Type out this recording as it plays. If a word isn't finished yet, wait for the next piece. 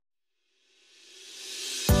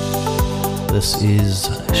This is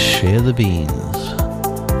Share the Beans.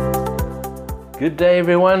 Good day,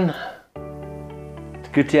 everyone. It's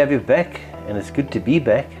good to have you back, and it's good to be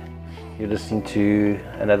back. You're listening to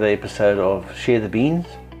another episode of Share the Beans,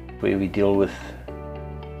 where we deal with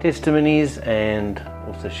testimonies and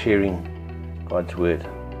also sharing God's Word.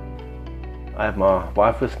 I have my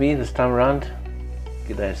wife with me this time around.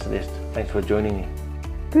 Good day, Celeste. Thanks for joining me.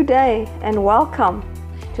 Good day and welcome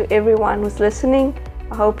to everyone who's listening.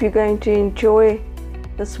 I hope you're going to enjoy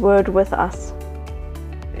this word with us.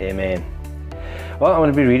 Amen. Well, I'm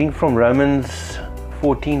going to be reading from Romans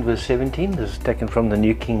 14 verse 17. This is taken from the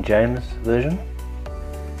New King James Version.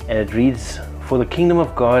 And it reads, "For the kingdom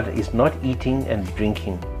of God is not eating and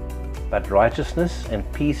drinking, but righteousness and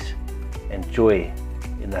peace and joy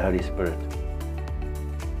in the Holy Spirit."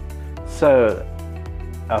 So,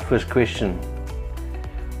 our first question,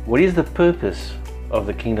 what is the purpose of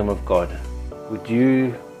the kingdom of God? Would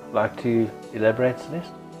you like to elaborate,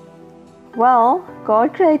 Celeste? Well,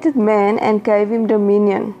 God created man and gave him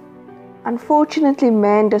dominion. Unfortunately,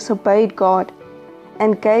 man disobeyed God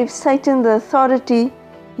and gave Satan the authority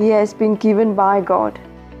he has been given by God.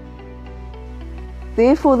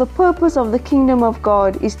 Therefore, the purpose of the kingdom of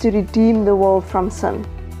God is to redeem the world from sin.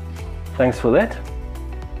 Thanks for that.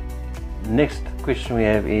 Next question we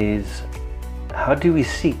have is, how do we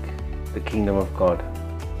seek the kingdom of God?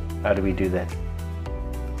 How do we do that?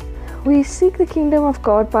 We seek the kingdom of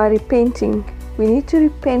God by repenting. We need to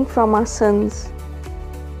repent from our sins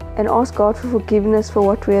and ask God for forgiveness for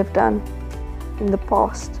what we have done in the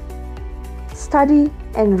past. Study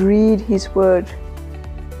and read His Word.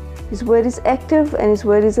 His Word is active and His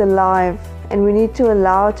Word is alive, and we need to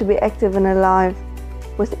allow it to be active and alive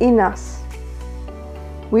within us.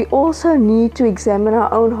 We also need to examine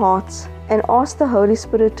our own hearts and ask the Holy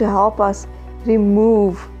Spirit to help us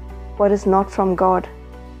remove what is not from God.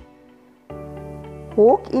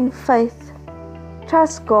 Walk in faith.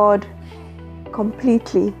 Trust God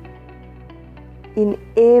completely in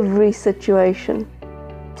every situation.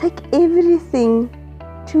 Take everything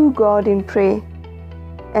to God in prayer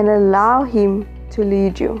and allow Him to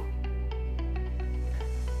lead you.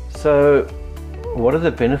 So, what are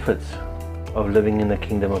the benefits of living in the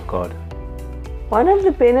kingdom of God? One of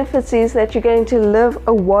the benefits is that you're going to live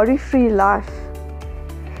a worry-free life.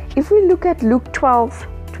 If we look at Luke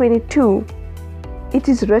 12:22, it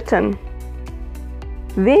is written,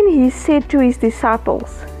 "Then He said to His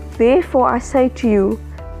disciples, 'Therefore I say to you,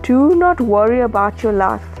 do not worry about your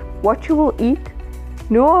life, what you will eat,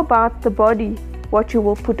 nor about the body, what you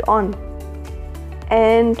will put on.'"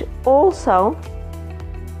 And also,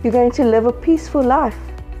 you're going to live a peaceful life.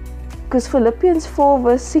 Because Philippians 4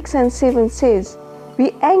 verse 6 and 7 says,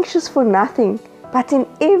 "Be anxious for nothing, but in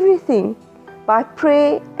everything, by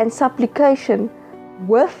prayer and supplication,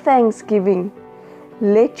 with thanksgiving,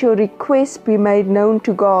 let your requests be made known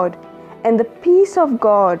to God, and the peace of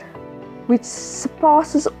God, which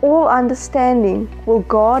surpasses all understanding, will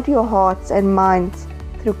guard your hearts and minds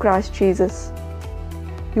through Christ Jesus."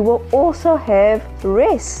 You will also have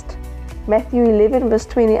rest. Matthew 11 verse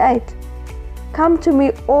 28. "Come to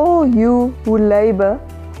me, all you who labor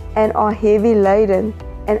and are heavy laden,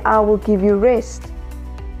 and I will give you rest."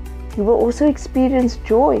 You will also experience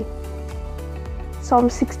joy. Psalm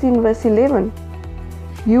 16 verse 11.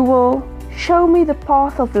 "You will show me the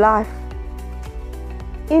path of life.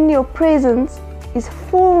 In your presence is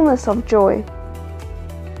fullness of joy."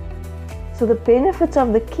 So the benefits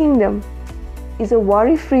of the kingdom is a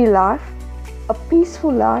worry-free life, a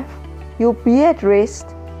peaceful life. You'll be at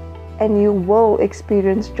rest and you will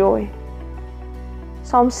experience joy.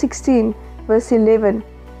 Psalm 16 verse 11.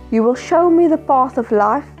 "You will show me the path of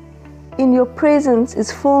life. In your presence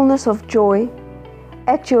is fullness of joy.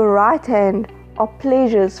 At your right hand are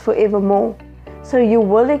pleasures forevermore." So you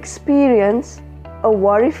will experience a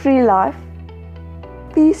worry-free life,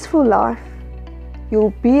 peaceful life.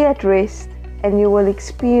 You'll be at rest and you will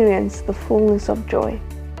experience the fullness of joy.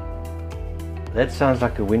 That sounds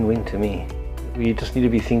like a win-win to me. We just need to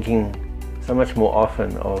be thinking so much more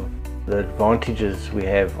often of the advantages we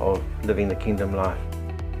have of living the kingdom life.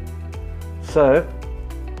 So,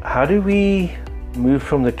 how do we move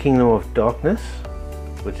from the kingdom of darkness,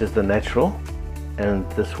 which is the natural, and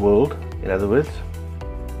this world, in other words,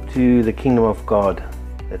 to the kingdom of God,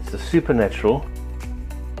 that's the supernatural,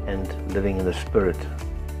 and living in the Spirit?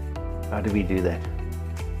 How do we do that?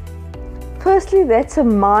 Firstly, that's a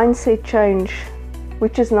mindset change,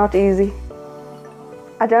 which is not easy.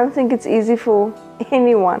 I don't think it's easy for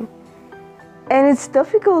anyone. And it's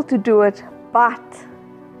difficult to do it, but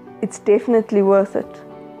it's definitely worth it.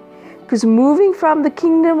 Because moving from the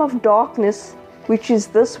kingdom of darkness which is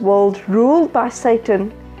this world ruled by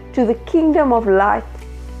Satan, to the kingdom of light,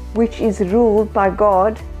 which is ruled by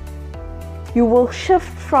God, you will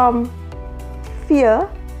shift from fear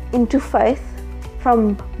into faith,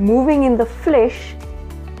 from moving in the flesh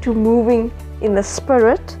to moving in the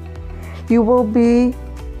spirit. You will be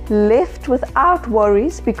left without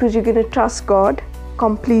worries because you're going to trust God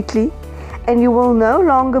completely, and you will no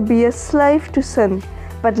longer be a slave to sin,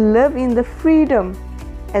 but live in the freedom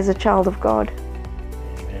as a child of God.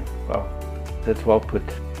 Amen. Wow, that's well put.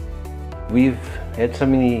 We've had so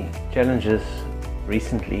many challenges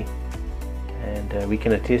recently, and we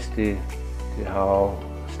can attest to how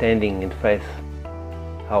standing in faith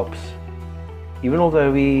helps. Even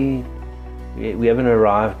although we haven't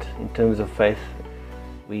arrived in terms of faith,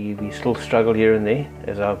 we still struggle here and there,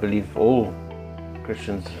 as I believe all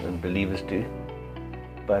Christians and believers do.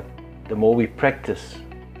 But the more we practice,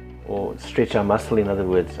 or stretch our muscle, in other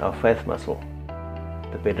words, our faith muscle,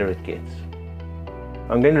 the better it gets.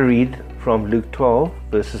 I'm going to read from Luke 12,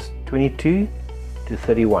 verses 22 to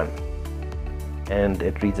 31. And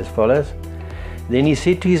it reads as follows. Then he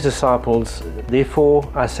said to his disciples, "Therefore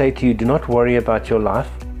I say to you, do not worry about your life,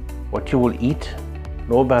 what you will eat,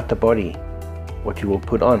 nor about the body, what you will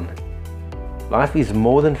put on. Life is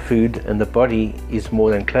more than food, and the body is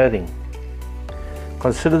more than clothing.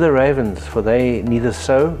 Consider the ravens, for they neither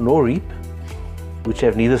sow nor reap, which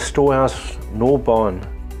have neither storehouse nor barn,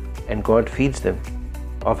 and God feeds them.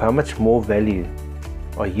 Of how much more value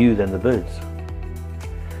are you than the birds?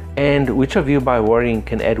 And which of you by worrying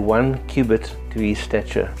can add 1 cubit to his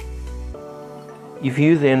stature? If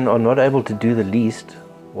you then are not able to do the least,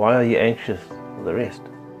 why are you anxious for the rest?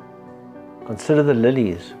 Consider the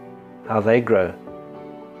lilies, how they grow.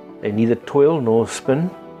 They neither toil nor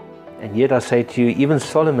spin, and yet I say to you, even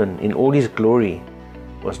Solomon in all his glory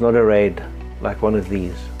was not arrayed like one of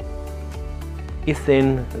these. If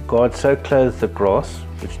then God so clothes the grass,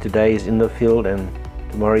 which today is in the field and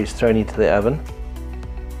tomorrow is thrown into the oven,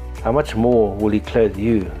 how much more will he clothe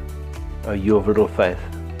you, O you of little faith?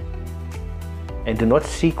 And do not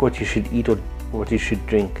seek what you should eat or what you should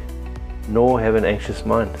drink, nor have an anxious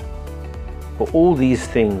mind. For all these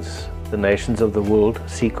things the nations of the world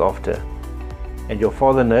seek after, and your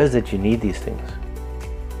Father knows that you need these things.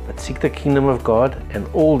 But seek the kingdom of God, and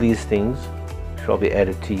all these things shall be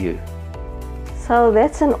added to you." So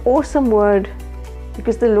that's an awesome word,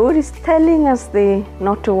 because the Lord is telling us there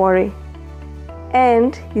not to worry.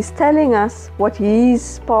 And He's telling us what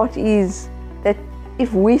His part is, that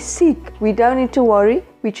if we seek, we don't need to worry,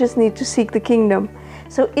 we just need to seek the kingdom.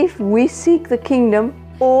 So if we seek the kingdom,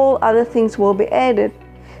 all other things will be added.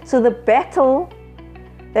 So the battle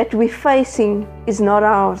that we're facing is not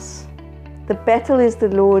ours. The battle is the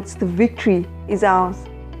Lord's, the victory is ours.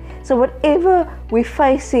 So whatever we're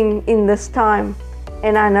facing in this time,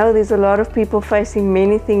 and I know there's a lot of people facing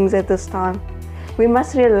many things at this time, we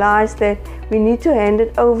must realize that we need to hand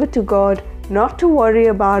it over to God, not to worry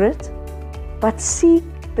about it, but seek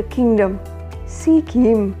the kingdom, seek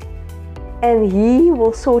Him, and He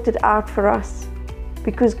will sort it out for us.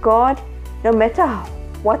 Because God, no matter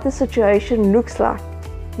what the situation looks like,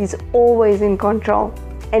 He's always in control,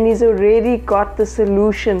 and He's already got the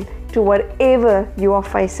solution to whatever you are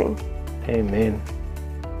facing. Amen.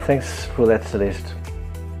 Thanks for that, Celeste.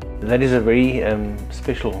 That is a very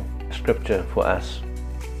special scripture for us,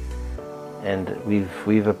 and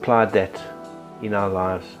we've applied that in our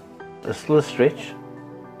lives. It's still a stretch,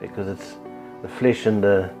 because it's the flesh and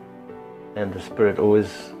the spirit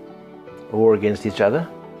always war against each other,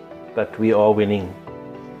 but we are winning.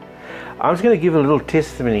 I'm just going to give a little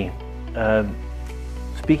testimony,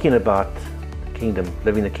 speaking about the kingdom,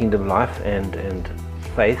 living the kingdom life, and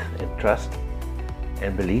faith and trust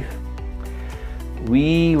and belief.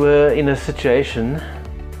 We were in a situation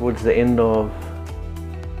towards the end of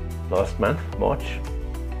last month, March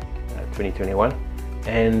 2021,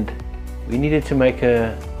 and we needed to make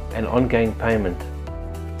an ongoing payment.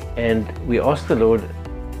 And we asked the Lord,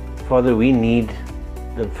 Father, we need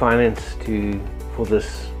the finance for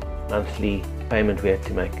this monthly payment we had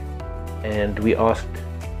to make. And we asked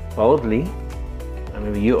boldly. I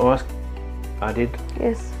remember you asked, I did.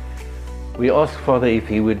 Yes. We asked Father if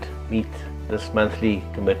He would meet this monthly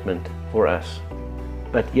commitment for us.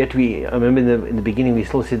 But yet I remember in the beginning we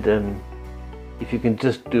still said, if you can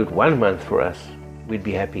just do it 1 month for us, we'd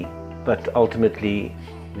be happy. But ultimately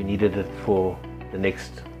we needed it for the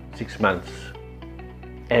next 6 months.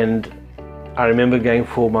 And I remember going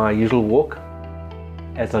for my usual walk,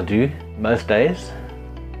 as I do most days,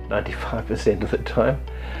 95% of the time.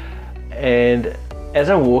 And as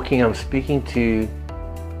I'm walking, I'm speaking to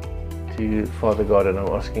Father God, and I'm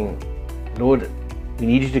asking, Lord, we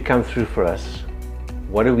need you to come through for us.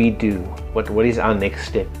 What do we do? What is our next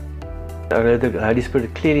step? I heard the Holy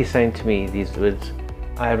Spirit clearly saying to me these words,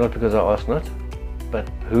 I have not because I ask not, but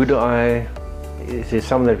is there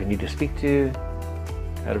someone that we need to speak to?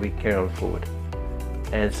 How do we carry on forward?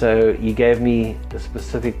 And so he gave me the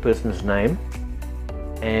specific person's name,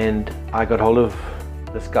 and I got hold of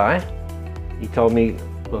this guy. He told me,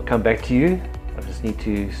 we'll come back to you. I just need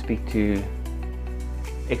to speak to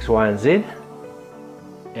X, Y, and Z.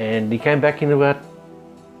 And he came back in about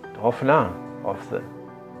half an hour after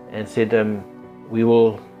and said, we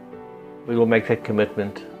will make that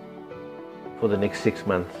commitment for the next 6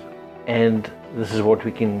 months. And this is what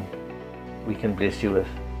we can bless you with.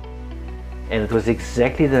 And it was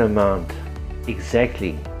exactly the amount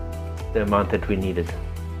that we needed.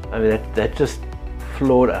 I mean, that just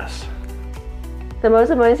floored us. The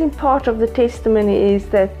most amazing part of the testimony is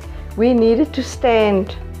that we needed to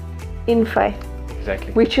stand in faith.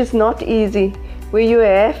 Exactly. Which is not easy. Where you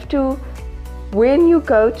have to, when you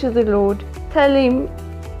go to the Lord, tell Him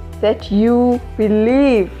that you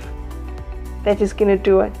believe that He's going to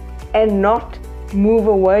do it and not move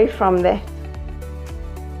away from that.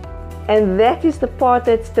 And that is the part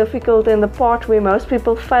that's difficult and the part where most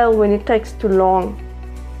people fail when it takes too long.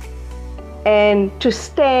 And to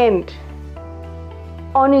stand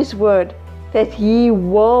on His word that He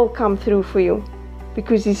will come through for you,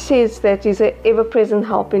 because He says that He's an ever-present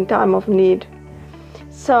help in time of need.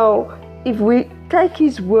 So if we take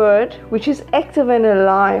His word, which is active and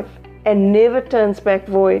alive and never turns back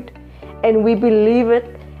void, and we believe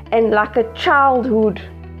it, and like a childlike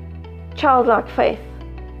faith,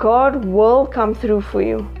 God will come through for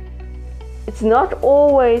you. It's not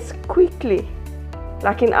always quickly.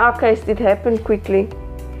 Like in our case, it happened quickly.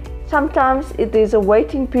 Sometimes there's a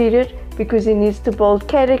waiting period because He needs to build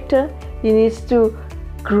character. He needs to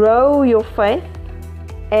grow your faith,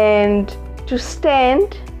 and to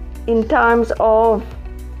stand in times of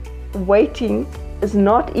waiting is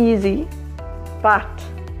not easy. But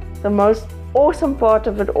the most awesome part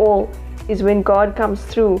of it all is when God comes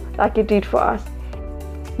through like He did for us.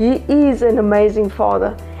 He is an amazing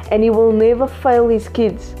Father, and He will never fail His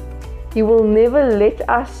kids. He will never let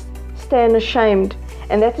us stand ashamed.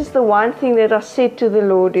 And that is the one thing that I said to the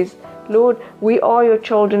Lord is, Lord, we are your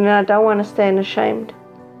children and I don't want to stand ashamed.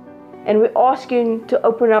 And we ask you to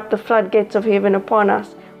open up the floodgates of heaven upon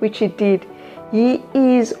us, which He did. He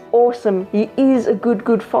is awesome. He is a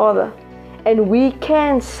good Father. And we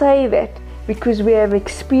can say that because we have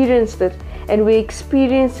experienced it, and we're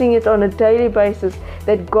experiencing it on a daily basis,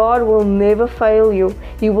 that God will never fail you.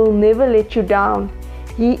 He will never let you down.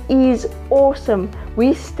 He is awesome.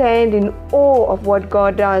 We stand in awe of what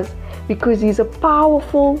God does because He's a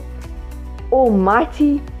powerful,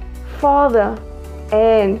 almighty Father,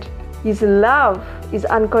 and His love is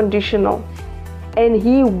unconditional, and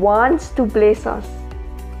He wants to bless us.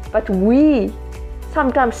 But we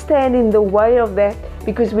sometimes stand in the way of that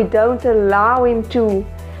because we don't allow Him to,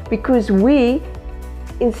 because we,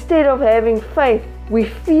 instead of having faith, we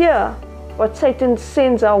fear what Satan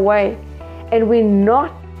sends our way, and we're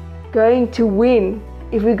not going to win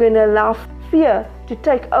if we're going to allow fear to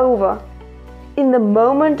take over. In the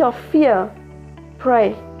moment of fear,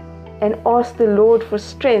 pray and ask the Lord for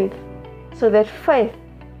strength so that faith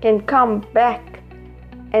can come back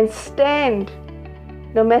and stand.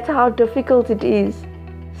 No matter how difficult it is,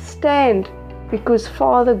 stand, because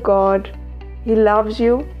Father God, He loves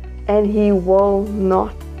you and He will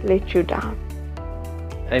not let you down.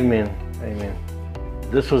 Amen. Amen.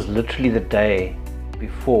 This was literally the day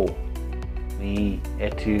before we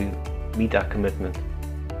had to meet our commitment.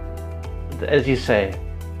 As you say,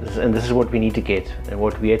 this is what we need to get and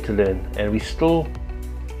what we had to learn, and we still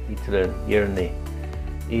need to learn here and there,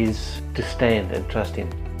 is to stand and trust Him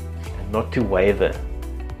and not to waver.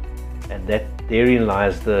 And that therein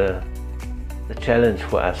lies the challenge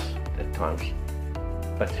for us at times.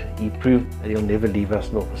 But He proved that He'll never leave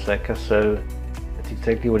us nor forsake us, so that's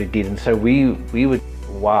exactly what He did. And so we were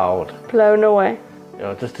wowed, blown away,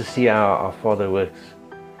 just to see how our Father works.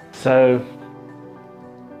 So,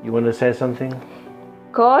 you want to say something?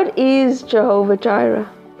 God is Jehovah Jireh.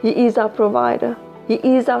 He is our provider. He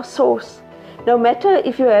is our source. No matter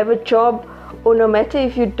if you have a job or no matter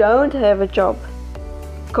if you don't have a job,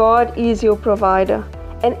 God is your provider.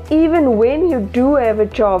 And even when you do have a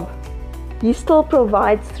job, He still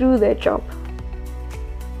provides through that job.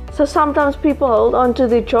 So sometimes people hold on to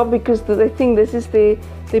their job because they think this is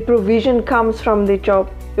their provision comes from their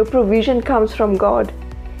job. Your provision comes from God.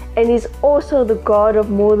 And He's also the God of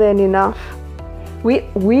more than enough.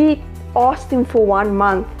 We asked Him for 1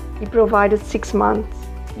 month. He provided 6 months.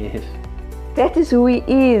 Yes. That is who He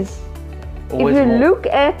is. Always If you more. look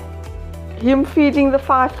at Him feeding the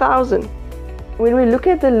 5,000, when we look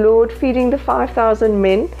at the Lord feeding the 5,000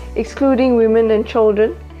 men, excluding women and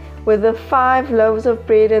children, with the 5 loaves of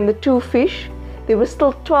bread and the 2 fish, there were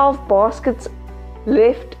still 12 baskets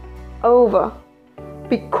left over,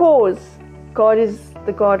 because God is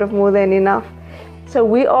the God of more than enough. So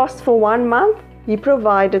we asked for 1 month, He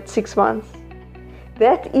provided 6 months.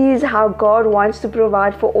 That is how God wants to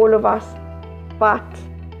provide for all of us. But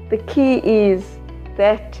the key is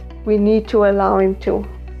that we need to allow Him to.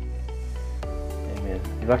 Amen.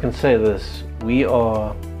 If I can say this, we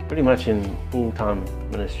are pretty much in full-time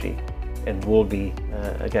ministry and will be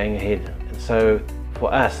going ahead. And so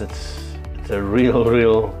for us, it's a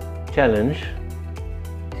real challenge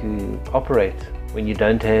to operate when you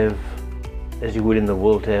don't have, as you would in the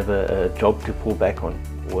world, to have a job to fall back on,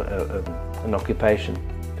 or an occupation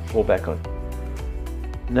to fall back on.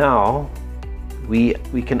 Now we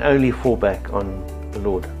can only fall back on the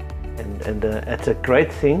Lord, and it's a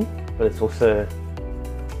great thing, but it's also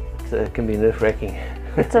it can be nerve-wracking.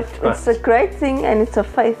 It's a great thing, and it's a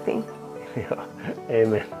faith thing. Yeah.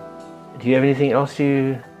 Amen. Do you have anything else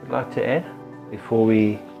you would like to add before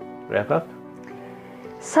we wrap up?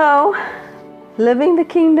 So, living the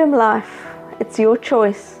kingdom life, it's your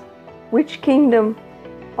choice. Which kingdom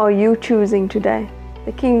are you choosing today?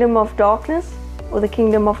 The kingdom of darkness or the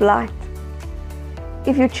kingdom of light?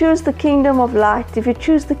 If you choose the kingdom of light, if you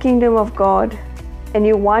choose the kingdom of God, and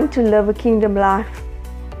you want to live a kingdom life,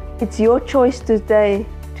 it's your choice today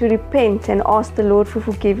to repent and ask the Lord for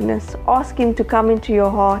forgiveness. Ask Him to come into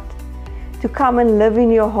your heart, to come and live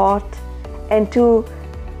in your heart, and to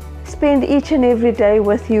spend each and every day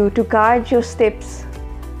with you, to guide your steps.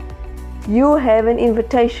 You have an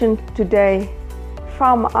invitation today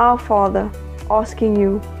from our Father asking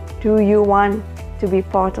you, do you want to be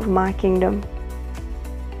part of my kingdom?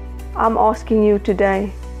 I'm asking you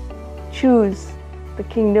today, choose the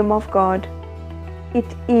kingdom of God. It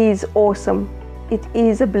is awesome. It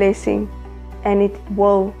is a blessing, and it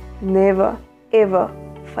will never, ever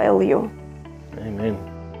fail you. Amen.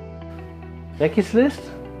 Thank you, Celeste,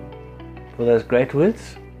 for those great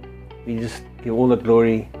words. We just give all the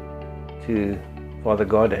glory to Father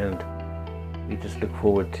God, and we just look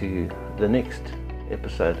forward to the next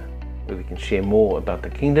episode where we can share more about the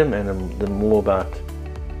kingdom and the more about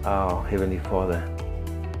our Heavenly Father.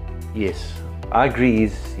 Yes, I agree,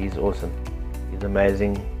 he's awesome. He's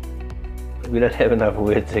amazing. We don't have enough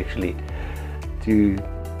words actually to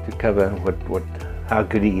cover how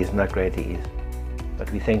good He is and how great He is. But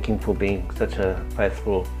we thank Him for being such a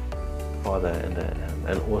faithful Father and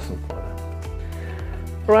an awesome Father.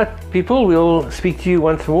 Alright people, we'll speak to you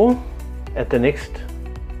once more at the next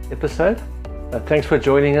episode. Thanks for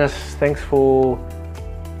joining us. Thanks for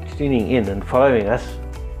tuning in and following us.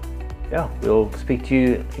 Yeah, we'll speak to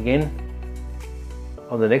you again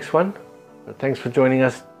on the next one. But thanks for joining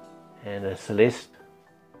us. And Celeste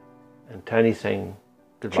and Tony saying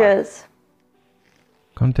goodbye. Cheers.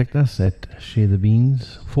 Contact us at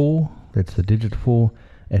sharethebeans4, that's the digit 4,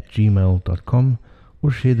 at gmail.com, or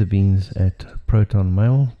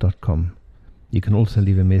sharethebeans@protonmail.com. You can also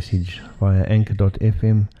leave a message via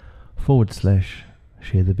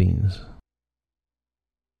anchor.fm/sharethebeans.